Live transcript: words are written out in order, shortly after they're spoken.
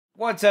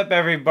What's up,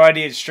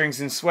 everybody? It's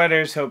Strings and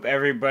Sweaters. Hope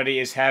everybody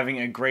is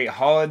having a great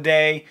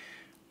holiday.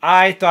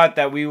 I thought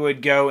that we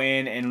would go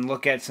in and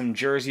look at some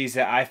jerseys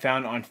that I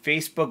found on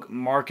Facebook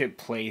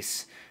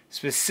Marketplace,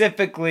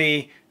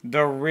 specifically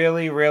the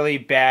really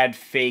bad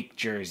fake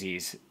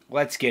jerseys.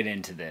 Let's get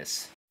into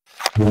this.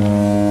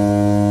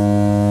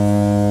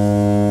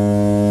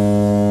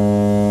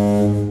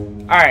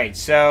 Alright,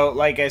 so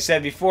like I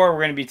said before, we're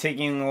going to be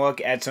taking a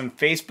look at some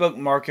Facebook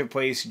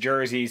Marketplace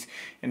jerseys,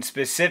 and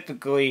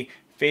specifically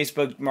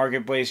Facebook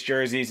Marketplace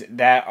jerseys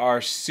that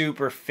are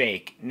super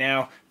fake.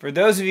 Now, for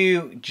those of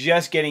you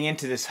just getting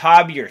into this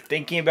hobby or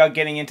thinking about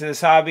getting into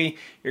this hobby,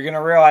 you're going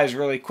to realize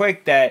really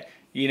quick that,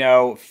 you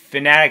know,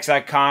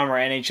 Fanatics.com or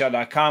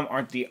NHL.com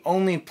aren't the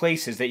only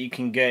places that you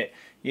can get,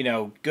 you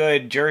know,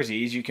 good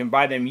jerseys. You can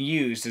buy them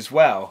used as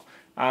well.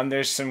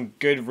 There's some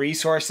good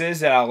resources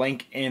that I'll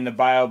link in the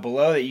bio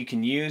below that you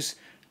can use.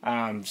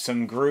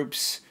 Some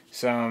groups,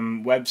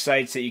 some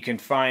websites that you can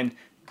find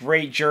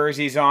great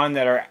jerseys on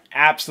that are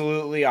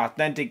absolutely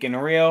authentic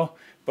and real.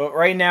 But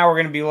right now we're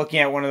going to be looking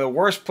at one of the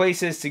worst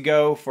places to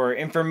go for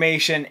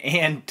information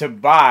and to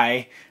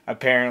buy,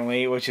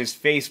 apparently, which is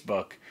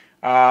Facebook.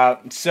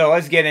 So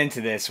let's get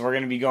into this. We're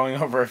going to be going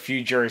over a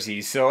few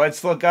jerseys. So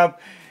let's look up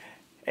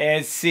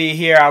and see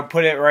here. I'll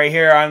put it right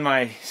here on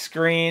my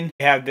screen.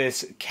 We have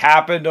this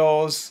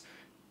Capitals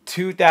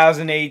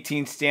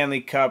 2018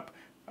 Stanley Cup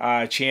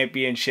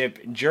Championship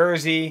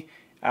jersey.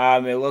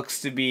 It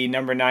looks to be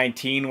number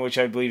 19, which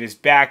I believe is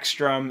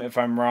Backstrom. If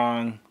I'm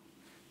wrong,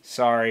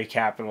 sorry,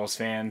 Capitals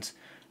fans.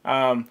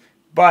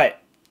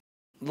 But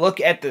look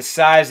at the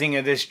sizing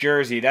of this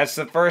jersey. That's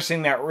the first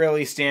thing that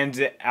really stands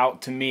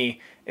out to me,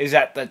 is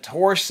that the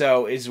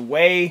torso is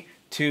way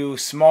too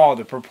small.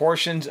 The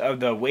proportions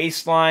of the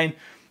waistline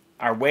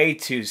are way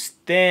too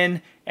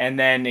thin, and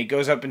then it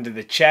goes up into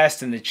the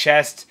chest, and the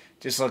chest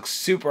just looks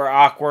super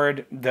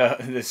awkward.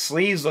 The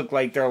sleeves look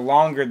like they're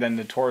longer than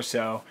the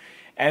torso.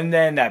 And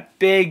then that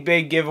big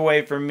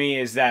giveaway for me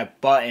is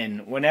that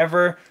button.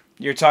 Whenever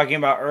you're talking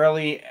about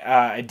early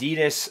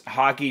Adidas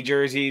hockey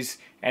jerseys,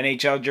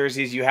 NHL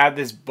jerseys, you have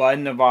this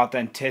button of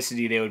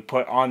authenticity they would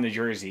put on the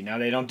jersey. Now,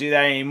 they don't do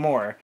that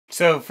anymore.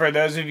 So for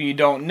those of you who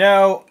don't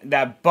know,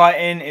 that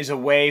button is a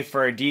way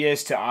for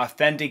Adidas to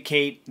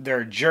authenticate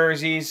their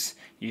jerseys.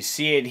 You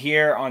see it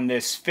here on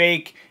this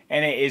fake,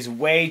 and it is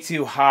way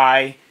too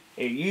high.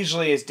 It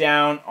usually is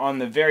down on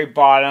the very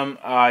bottom,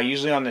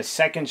 usually on the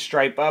second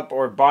stripe up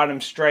or bottom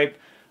stripe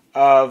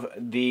of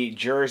the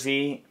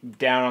jersey,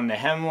 down on the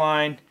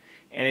hemline.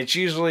 And it's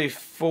usually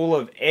full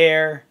of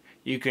air.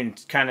 You can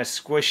kind of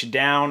squish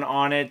down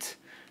on it.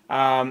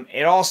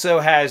 It also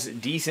has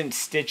decent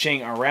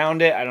stitching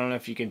around it. I don't know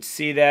if you can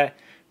see that,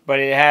 but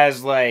it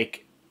has,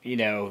 like, you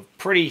know,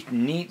 pretty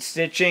neat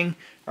stitching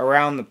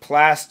around the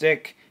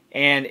plastic,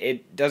 and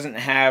it doesn't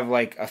have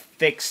like a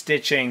thick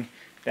stitching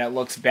that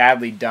looks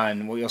badly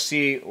done. What you'll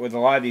see with a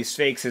lot of these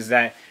fakes is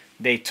that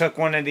they took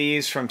one of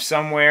these from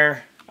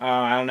somewhere.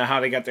 I don't know how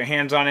they got their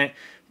hands on it,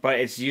 but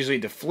it's usually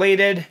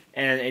deflated,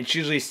 and it's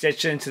usually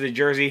stitched into the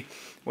jersey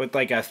with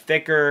like a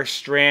thicker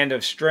strand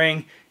of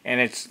string,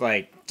 and it's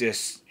like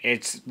just,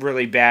 it's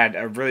really bad,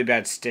 a really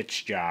bad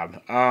stitch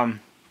job.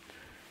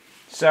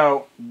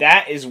 So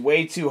that is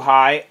way too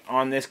high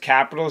on this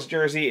Capitals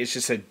jersey. It's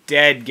just a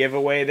dead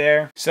giveaway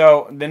there.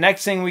 So the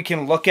next thing we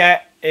can look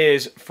at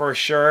is, for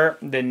sure,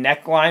 the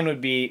neckline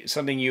would be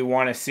something you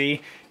want to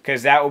see,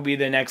 because that will be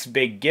the next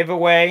big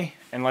giveaway.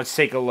 And let's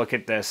take a look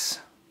at this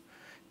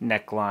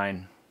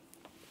neckline.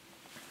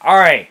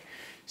 Alright,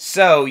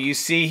 so you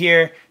see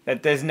here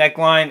that this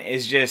neckline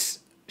is just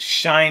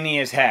shiny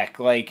as heck.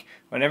 Like,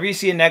 whenever you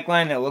see a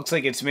neckline that looks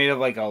like it's made of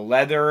like a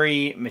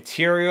leathery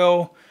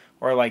material,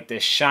 or like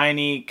this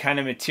shiny kind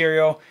of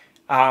material,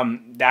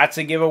 that's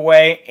a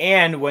giveaway.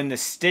 And when the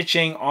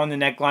stitching on the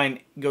neckline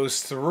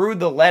goes through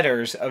the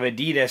letters of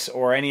Adidas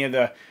or any of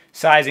the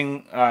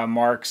sizing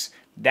marks,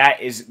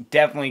 that is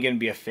definitely going to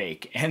be a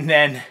fake. And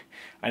then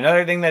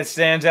another thing that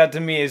stands out to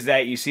me is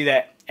that you see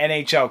that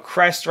NHL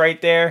crest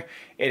right there.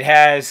 It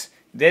has,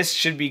 this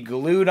should be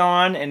glued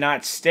on and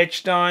not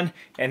stitched on.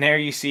 And there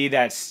you see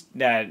that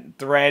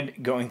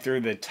thread going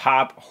through the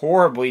top.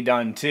 Horribly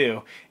done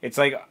too. It's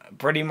like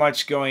pretty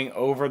much going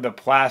over the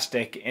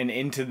plastic and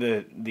into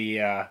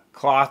the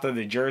cloth of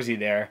the jersey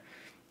there.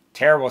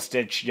 Terrible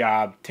stitch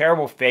job.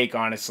 Terrible fake,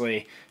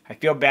 honestly. I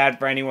feel bad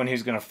for anyone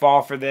who's going to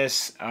fall for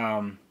this.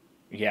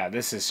 Yeah,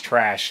 this is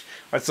trash.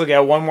 Let's look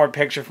at one more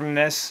picture from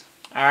this.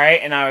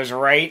 Alright, and I was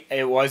right.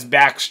 It was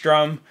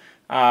Backstrom.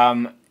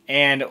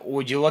 And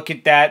would you look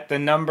at that? The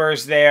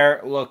numbers there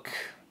look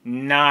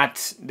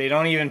not, they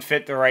don't even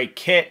fit the right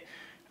kit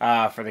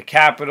for the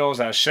Capitals.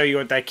 I'll show you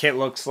what that kit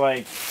looks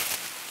like.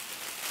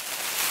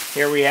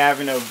 Here we have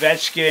an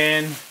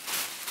Ovechkin,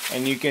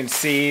 and you can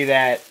see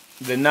that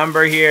the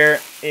number here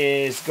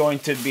is going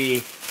to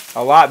be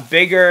a lot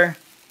bigger.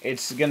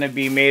 It's going to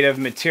be made of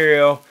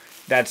material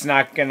that's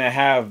not going to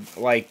have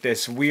like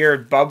this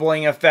weird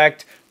bubbling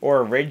effect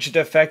or a ridged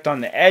effect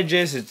on the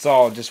edges. It's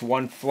all just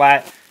one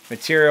flat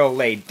material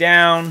laid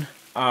down.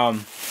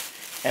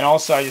 And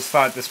also, I just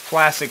thought this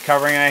plastic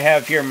covering I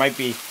have here might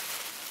be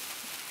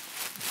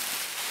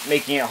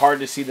making it hard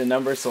to see the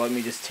number, so let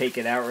me just take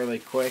it out really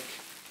quick.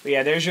 But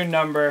yeah, there's your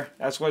number.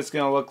 That's what it's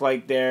going to look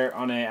like there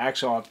on an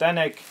actual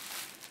authentic.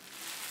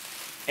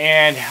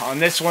 And on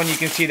this one, you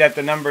can see that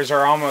the numbers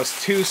are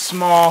almost too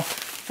small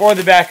for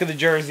the back of the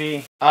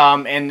jersey.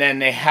 And then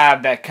they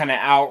have that kind of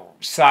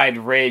outside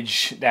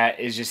ridge that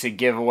is just a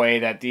giveaway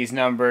that these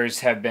numbers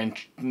have been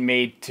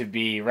made to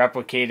be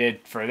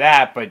replicated for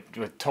that, but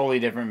with totally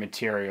different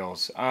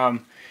materials.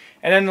 And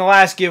then the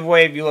last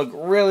giveaway, if you look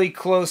really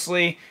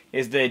closely,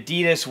 is the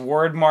Adidas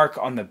word mark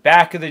on the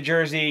back of the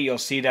jersey. You'll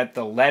see that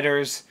the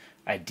letters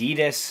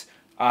Adidas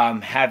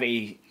have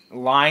a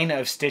line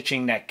of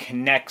stitching that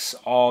connects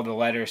all the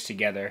letters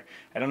together.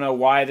 I don't know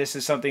why this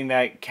is something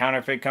that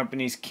counterfeit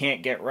companies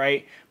can't get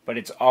right, but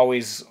it's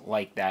always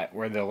like that,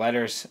 where the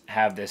letters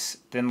have this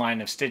thin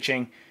line of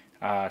stitching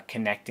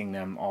connecting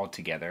them all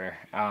together.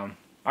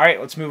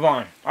 Alright, let's move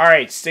on.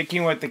 Alright,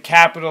 sticking with the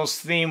Capitals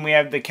theme, we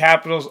have the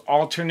Capitals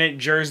alternate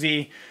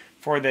jersey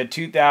for the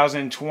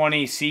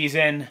 2020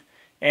 season.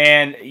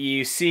 And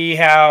you see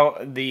how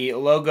the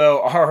logo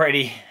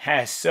already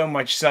has so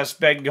much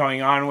suspect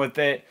going on with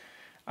it.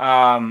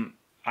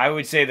 I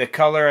would say the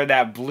color of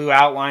that blue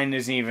outline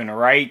isn't even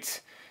right.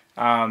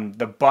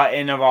 The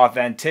button of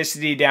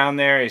authenticity down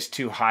there is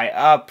too high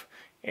up.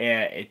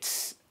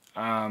 It's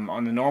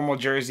on the normal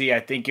jersey, I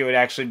think it would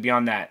actually be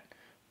on that,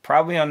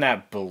 probably on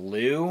that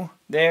blue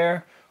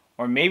there.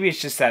 Or maybe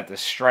it's just that the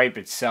stripe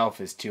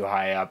itself is too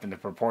high up and the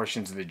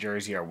proportions of the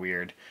jersey are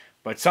weird.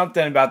 But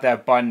something about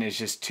that button is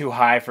just too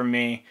high for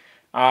me.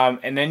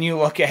 And then you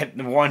look at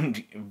the one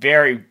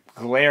very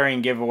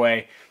glaring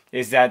giveaway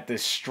is that the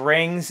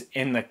strings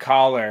in the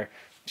collar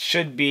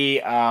should be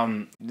a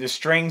mesh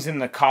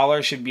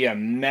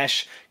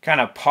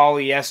kind of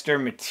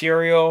polyester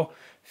material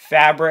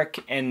fabric,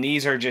 and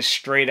these are just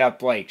straight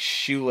up like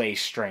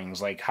shoelace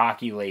strings, like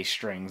hockey lace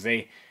strings.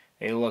 They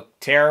look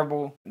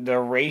terrible. The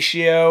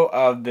ratio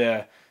of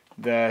the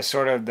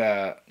sort of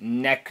the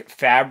neck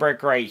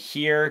fabric right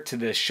here to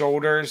the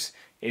shoulders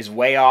is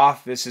way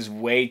off. This is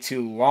way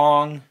too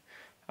long.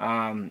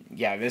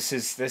 Yeah, this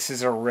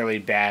is a really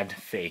bad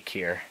fake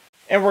here.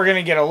 And we're going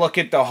to get a look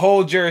at the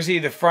whole jersey,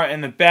 the front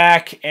and the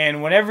back.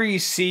 And whenever you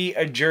see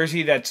a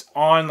jersey that's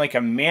on like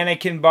a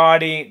mannequin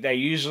body, that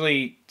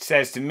usually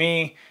says to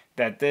me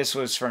that this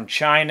was from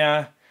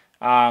China.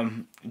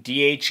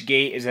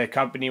 DHgate is a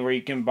company where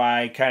you can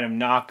buy kind of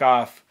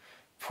knockoff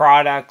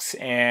products,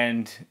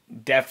 and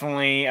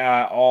definitely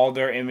all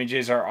their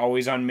images are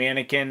always on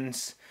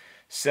mannequins.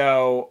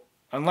 So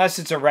unless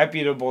it's a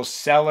reputable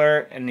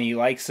seller and he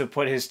likes to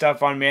put his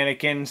stuff on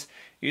mannequins,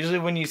 usually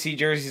when you see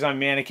jerseys on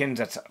mannequins,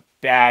 that's a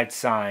bad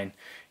sign.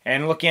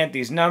 And looking at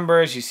these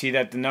numbers, you see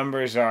that the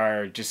numbers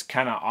are just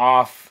kind of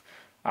off.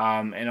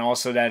 And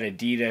also that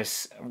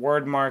Adidas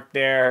word mark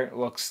there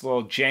looks a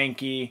little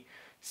janky.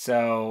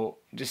 So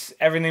just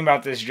everything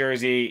about this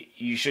jersey,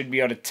 you should be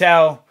able to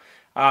tell.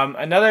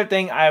 Another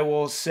thing I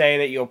will say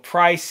that you'll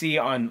probably see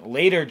on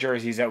later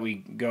jerseys that we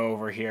go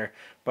over here,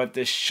 but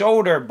the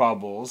shoulder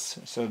bubbles,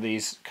 so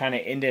these kind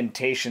of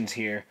indentations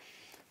here,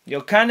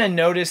 you'll kind of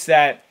notice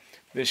that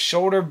the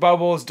shoulder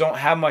bubbles don't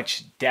have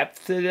much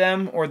depth to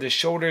them, or the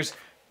shoulders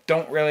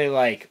don't really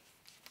like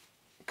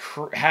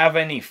have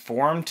any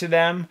form to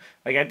them.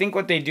 Like, I think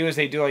what they do is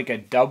they do like a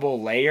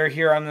double layer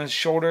here on the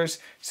shoulders,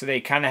 so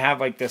they kind of have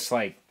like this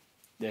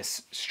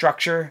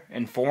structure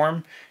and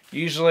form.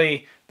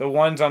 Usually the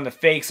ones on the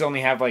fakes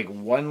only have like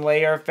one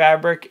layer of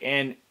fabric,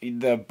 and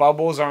the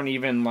bubbles aren't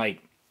even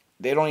like,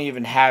 they don't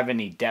even have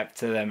any depth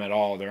to them at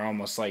all. They're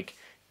almost like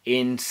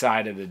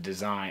inside of the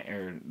design,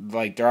 or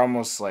like they're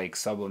almost like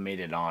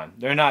sublimated on.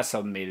 They're not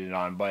sublimated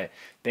on, but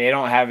they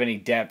don't have any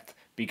depth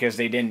because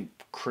they didn't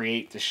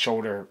create the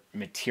shoulder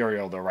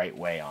material the right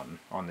way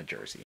on the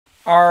jersey.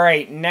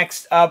 Alright,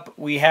 next up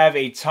we have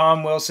a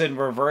Tom Wilson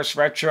reverse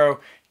retro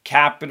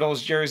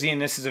Capitals jersey,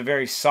 and this is a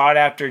very sought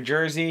after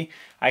jersey.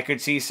 I could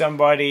see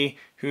somebody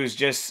who's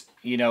just,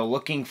 you know,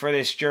 looking for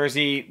this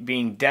jersey,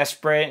 being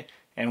desperate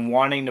and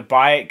wanting to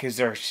buy it because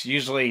there's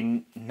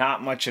usually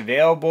not much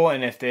available,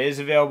 and if there is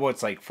available,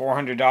 it's like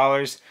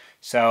 $400.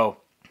 So,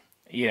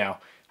 you know,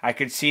 I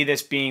could see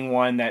this being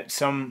one that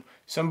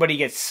somebody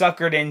gets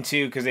suckered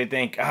into because they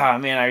think, ah,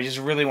 man, I just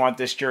really want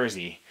this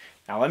jersey.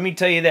 Now, let me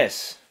tell you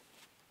this,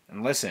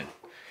 and listen,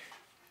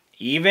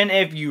 even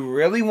if you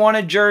really want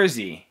a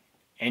jersey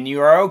and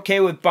you are okay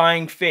with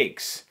buying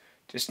fakes,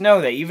 just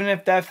know that even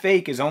if that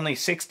fake is only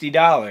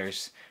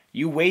 $60,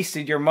 you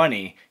wasted your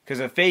money, because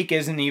a fake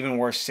isn't even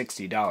worth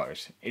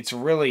 $60. It's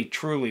really,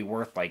 truly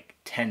worth like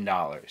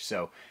 $10.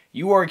 So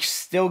you are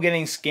still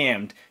getting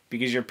scammed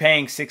because you're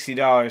paying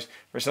 $60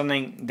 for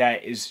something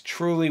that is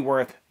truly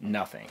worth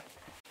nothing.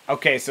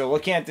 Okay, so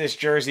looking at this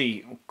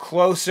jersey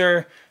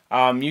closer,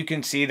 you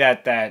can see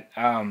that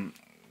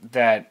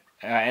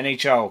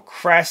NHL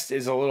crest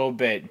is a little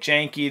bit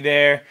janky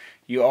there.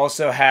 You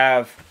also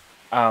have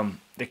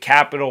the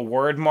capital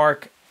word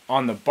mark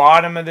on the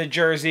bottom of the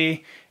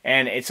jersey,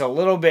 and it's a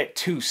little bit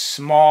too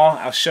small.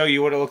 I'll show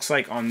you what it looks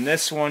like on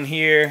this one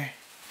here.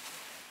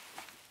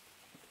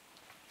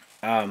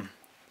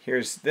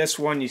 Here's this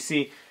one. You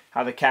see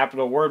how the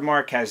capital word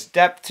mark has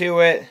depth to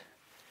it.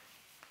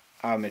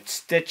 It's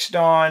stitched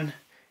on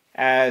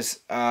as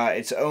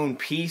its own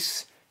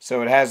piece,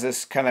 so it has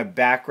this kind of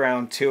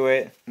background to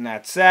it, and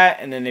that's that.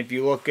 And then if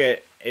you look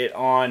at it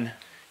on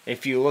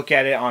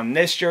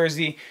this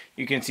jersey,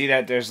 you can see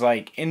that there's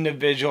like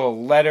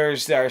individual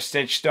letters that are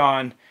stitched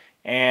on,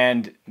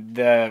 and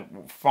the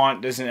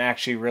font doesn't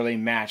actually really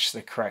match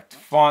the correct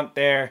font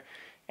there.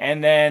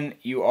 And then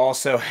you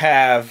also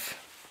have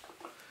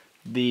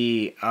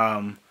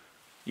I'll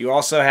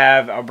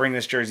bring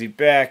this jersey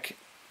back.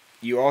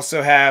 You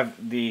also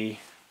have the,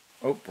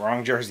 oh,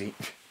 wrong jersey.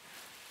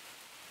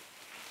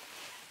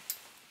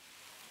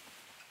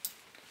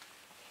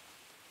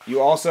 You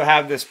also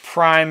have this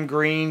prime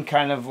green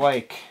kind of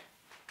like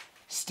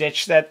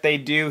stitch that they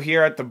do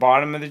here at the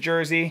bottom of the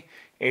jersey.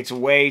 It's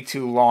way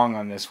too long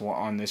on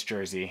this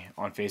jersey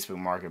on Facebook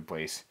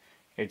Marketplace.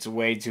 It's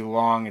way too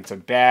long. It's a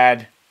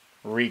bad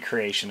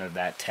recreation of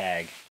that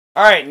tag.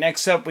 All right,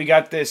 next up we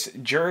got this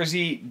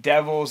Jersey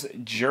Devils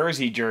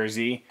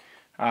jersey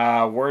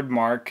word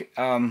mark.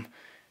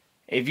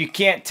 If you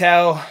can't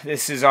tell,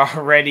 this is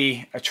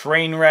already a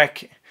train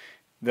wreck.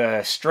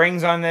 The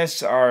strings on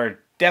this are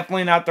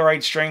definitely not the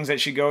right strings that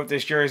should go with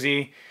this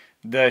jersey.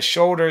 The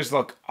shoulders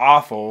look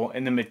awful,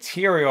 and the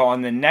material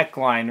on the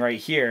neckline right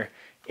here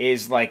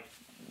is like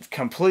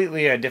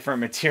completely a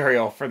different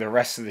material for the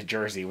rest of the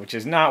jersey, which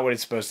is not what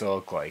it's supposed to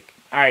look like.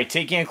 All right,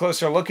 taking a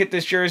closer look at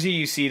this jersey,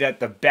 you see that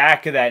the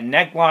back of that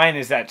neckline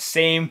is that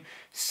same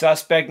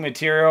suspect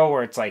material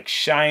where it's like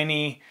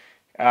shiny.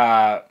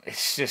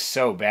 It's just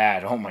so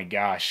bad. Oh my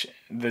gosh.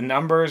 The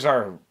numbers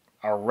are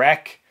a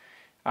wreck.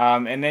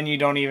 And then you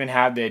don't even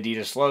have the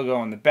Adidas logo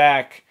on the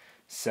back.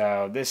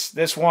 So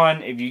this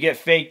one, if you get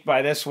faked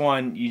by this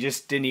one, you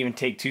just didn't even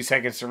take 2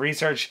 seconds to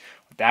research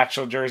what the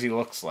actual jersey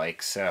looks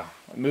like. So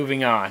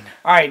moving on.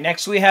 All right,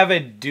 next we have a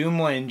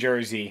Dumoulin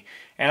jersey.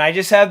 And I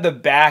just have the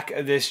back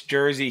of this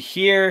jersey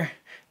here.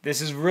 This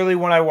is really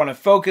what I want to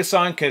focus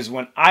on, because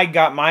when I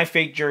got my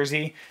fake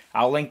jersey,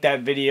 I'll link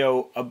that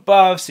video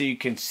above so you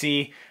can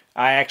see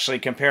I actually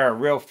compare a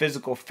real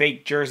physical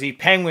fake jersey,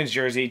 Penguins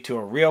jersey, to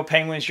a real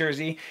Penguins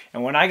jersey.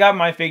 And when I got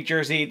my fake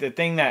jersey, the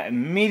thing that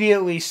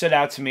immediately stood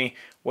out to me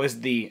was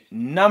the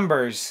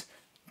numbers,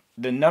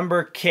 the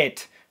number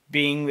kit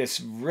being this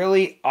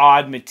really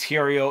odd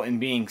material and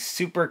being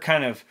super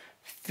kind of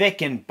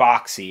thick and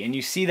boxy. And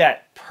you see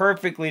that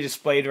perfectly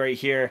displayed right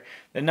here.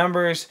 The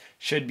numbers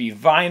should be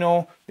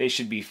vinyl, they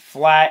should be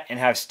flat and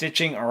have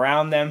stitching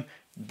around them.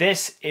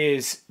 This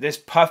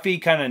puffy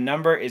kind of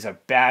number is a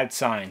bad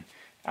sign.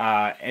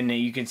 And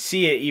you can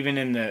see it even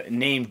in the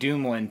name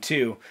Dumoulin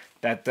too,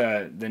 that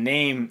the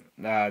name,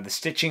 the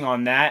stitching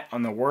on that,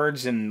 on the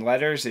words and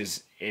letters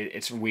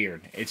it's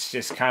weird. It's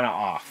just kind of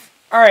off.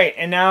 All right,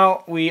 and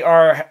now we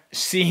are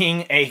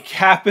seeing a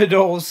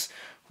Capitals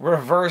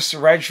Reverse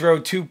Retro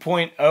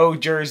 2.0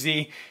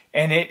 jersey,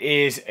 and it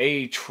is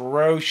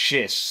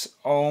atrocious.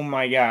 Oh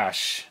my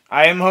gosh.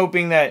 I am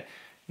hoping that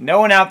no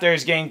one out there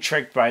is getting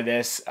tricked by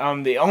this.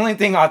 The only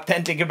thing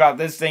authentic about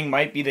this thing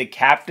might be the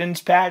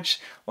captain's patch.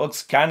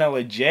 Looks kind of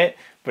legit.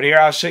 But here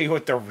I'll show you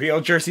what the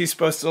real jersey is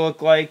supposed to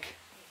look like.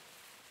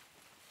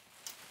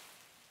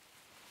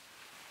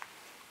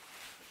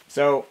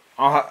 So,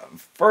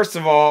 first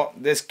of all,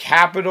 this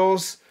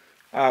Capitals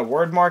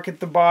word mark at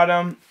the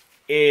bottom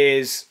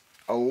is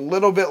a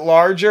little bit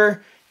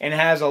larger and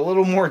has a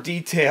little more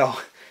detail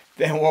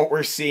than what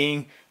we're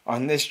seeing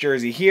on this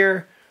jersey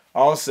here.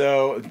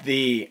 Also,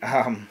 the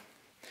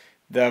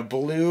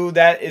blue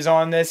that is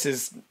on this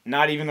is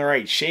not even the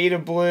right shade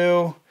of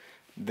blue.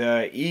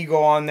 The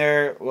eagle on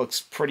there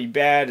looks pretty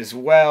bad as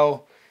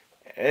well.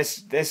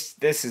 This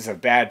is a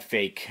bad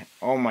fake.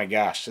 Oh my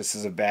gosh, this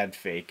is a bad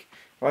fake.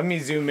 Let me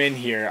zoom in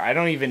here. I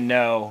don't even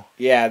know.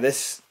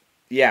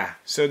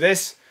 So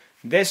this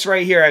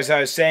right here, as I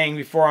was saying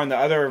before on the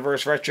other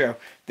reverse retro,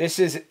 this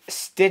is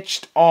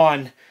stitched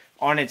on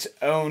its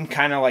own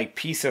kind of like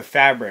piece of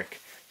fabric.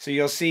 So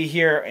you'll see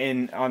here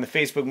on the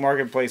Facebook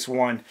Marketplace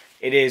one,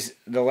 the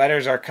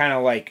letters are kind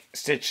of like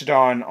stitched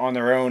on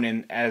their own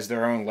and as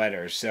their own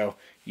letters. So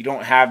you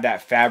don't have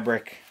that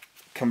fabric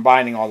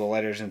combining all the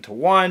letters into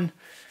one.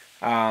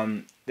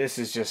 This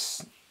is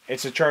just,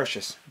 it's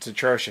atrocious. It's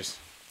atrocious.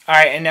 All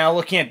right, and now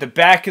looking at the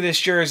back of this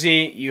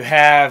jersey, you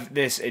have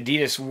this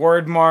Adidas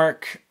word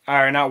mark,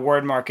 or not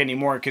word mark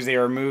anymore because they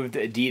removed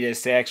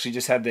Adidas. They actually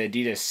just have the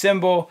Adidas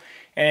symbol.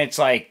 And it's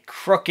like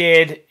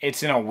crooked.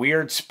 It's in a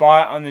weird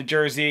spot on the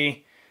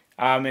jersey.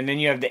 And then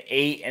you have the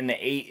 8, and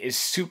the 8 is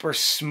super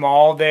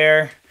small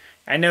there.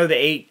 I know the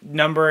 8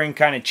 numbering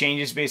kind of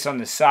changes based on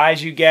the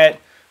size you get.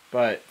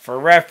 But for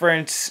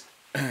reference,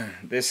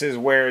 this is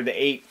where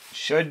the 8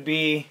 should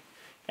be.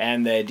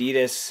 And the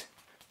Adidas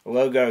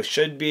logo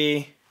should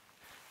be.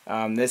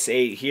 This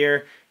 8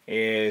 here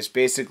is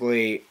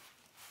basically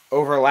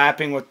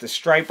overlapping with the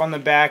stripe on the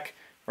back,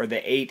 where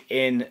the 8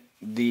 in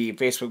the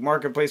Facebook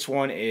Marketplace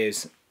one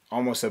is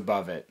almost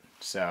above it.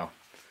 So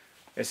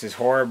this is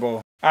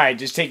horrible. Alright,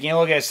 just taking a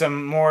look at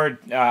some more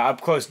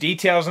up-close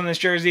details on this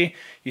jersey.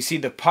 You see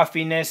the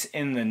puffiness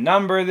in the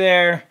number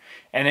there,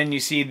 and then you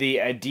see the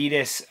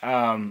Adidas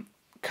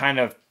kind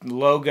of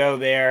logo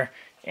there.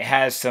 It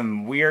has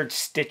some weird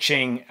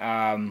stitching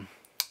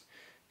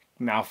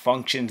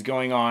malfunctions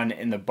going on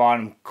in the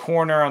bottom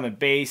corner on the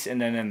base,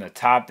 and then in the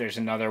top there's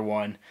another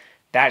one.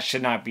 That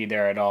should not be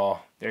there at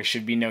all. There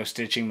should be no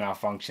stitching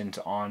malfunctions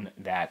on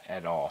that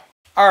at all.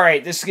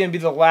 Alright, this is going to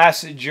be the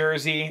last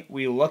jersey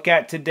we look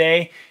at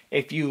today.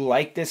 If you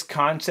like this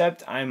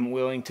concept, I'm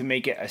willing to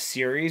make it a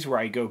series where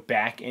I go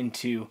back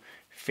into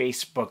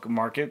Facebook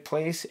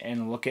Marketplace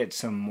and look at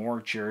some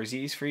more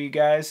jerseys for you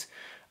guys.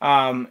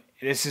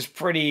 This is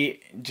pretty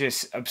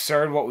just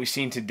absurd what we've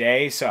seen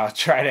today, so I'll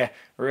try to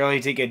really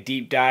take a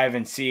deep dive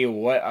and see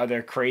what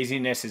other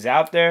craziness is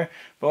out there.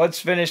 But let's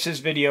finish this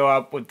video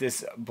up with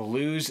this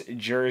Blues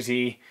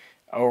jersey.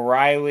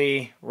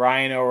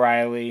 Ryan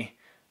O'Reilly.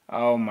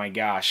 Oh my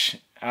gosh.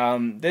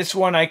 This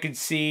one I could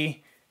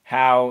see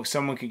how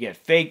someone could get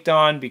faked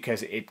on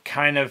because it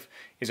kind of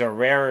is a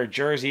rarer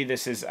jersey.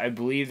 This is, I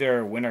believe,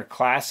 their Winter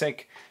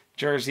Classic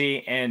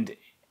jersey, and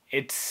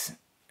it's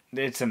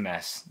a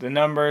mess. The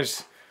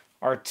numbers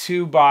are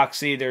too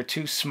boxy. They're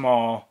too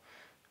small.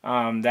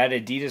 That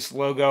Adidas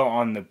logo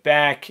on the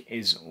back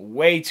is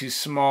way too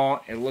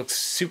small. It looks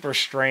super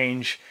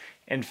strange.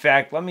 In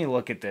fact, let me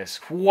look at this.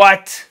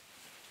 What?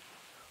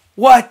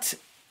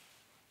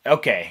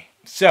 Okay.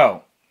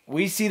 So,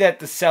 we see that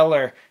the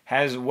seller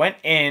has went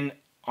in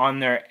on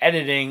their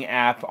editing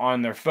app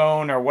on their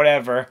phone or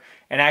whatever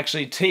and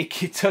actually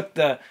took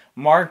the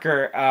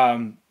marker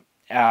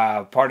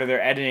part of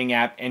their editing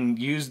app and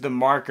used the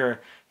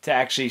marker to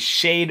actually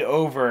shade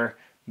over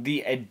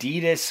the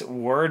Adidas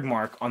word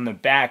mark on the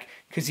back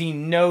because he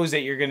knows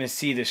that you're going to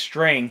see the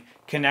string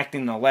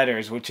connecting the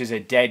letters, which is a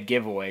dead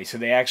giveaway. So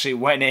they actually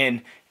went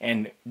in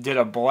and did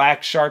a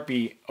black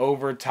Sharpie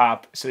over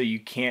top so you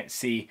can't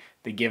see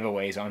the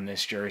giveaways on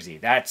this jersey.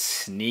 That's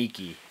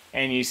sneaky.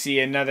 And you see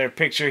another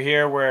picture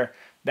here where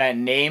that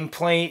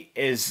nameplate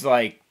is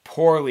like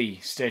poorly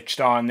stitched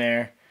on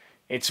there.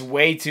 It's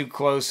way too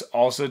close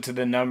also to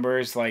the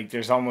numbers. Like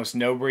there's almost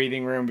no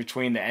breathing room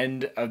between the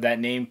end of that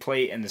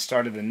nameplate and the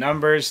start of the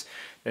numbers.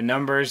 The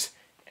numbers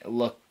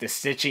look, the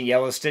stitching,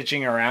 yellow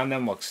stitching around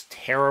them looks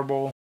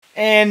terrible.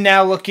 And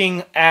now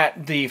looking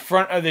at the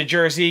front of the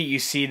jersey, you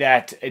see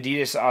that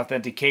Adidas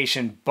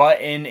authentication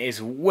button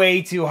is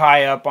way too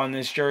high up on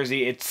this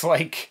jersey. It's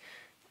like,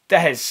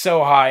 that is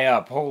so high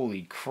up.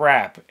 Holy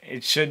crap.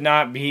 It should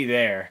not be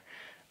there.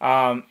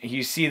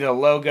 You see the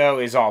logo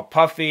is all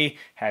puffy,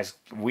 has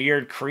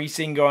weird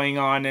creasing going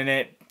on in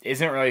it,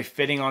 isn't really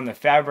fitting on the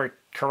fabric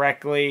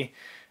correctly.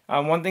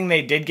 One thing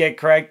they did get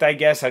correct, I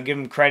guess, I'll give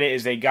them credit,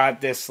 is they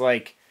got this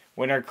like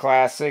Winter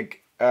Classic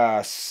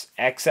X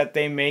that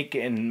they make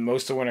in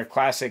most of Winter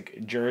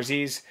Classic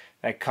jerseys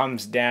that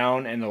comes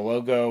down and the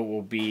logo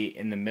will be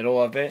in the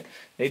middle of it.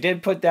 They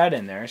did put that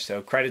in there,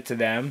 so credit to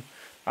them.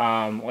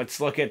 Let's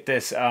look at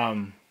this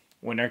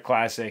Winter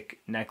Classic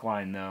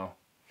neckline though.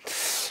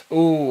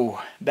 Ooh,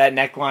 that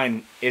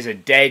neckline is a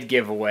dead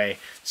giveaway.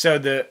 So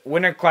the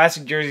Winter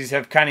Classic jerseys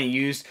have kind of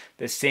used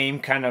the same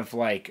kind of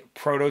like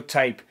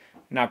the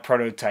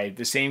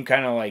same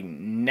kind of like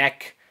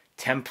neck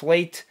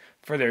template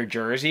for their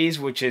jerseys,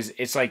 which is,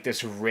 it's like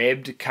this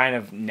ribbed kind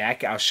of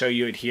neck. I'll show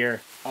you it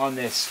here on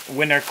this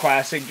Winter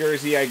Classic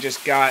jersey I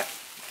just got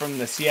from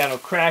the Seattle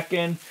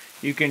Kraken.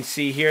 You can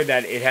see here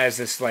that it has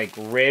this like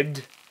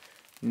ribbed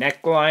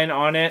neckline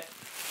on it.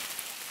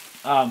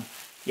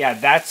 Yeah,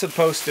 that's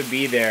supposed to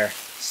be there.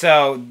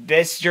 So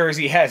this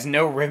jersey has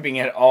no ribbing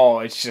at all.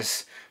 It's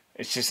just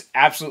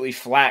absolutely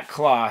flat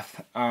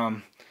cloth.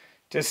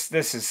 That's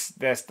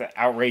the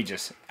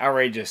outrageous.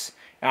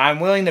 And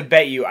I'm willing to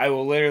bet you, I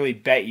will literally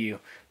bet you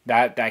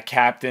that that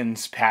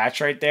captain's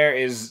patch right there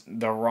is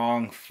the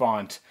wrong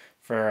font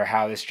for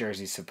how this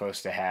jersey's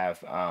supposed to have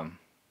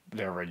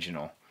the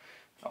original.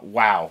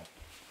 Wow.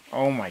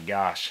 Oh my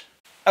gosh.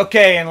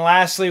 Okay, and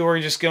lastly, we're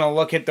just going to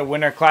look at the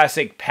Winter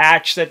Classic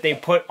patch that they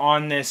put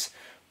on this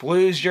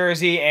Blues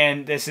jersey,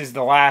 and this is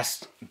the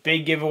last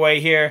big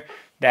giveaway here,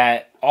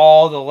 that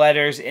all the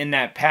letters in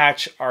that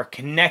patch are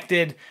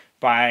connected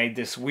by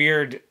this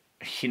weird,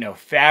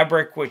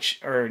 fabric,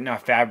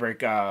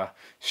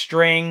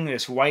 string.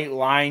 This white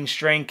line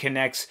string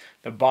connects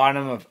the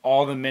bottom of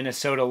all the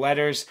Minnesota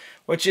letters,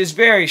 which is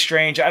very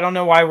strange. I don't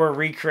know why we're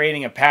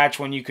recreating a patch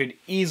when you could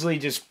easily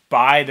just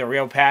buy the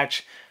real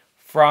patch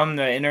from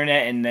the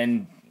internet and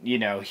then,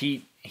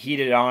 heat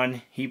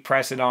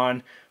press it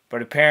on.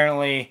 But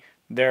apparently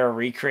they're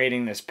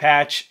recreating this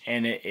patch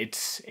and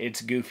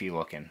it's goofy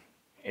looking.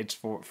 It's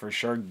for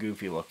sure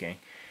goofy looking.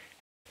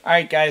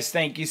 Alright guys,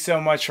 thank you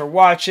so much for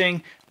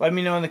watching. Let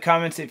me know in the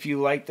comments if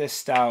you like this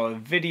style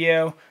of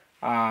video.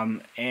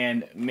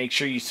 And make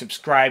sure you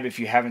subscribe if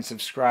you haven't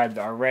subscribed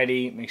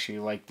already. Make sure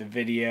you like the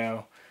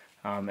video.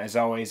 As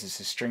always, this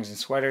is Strings and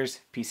Sweaters.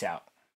 Peace out.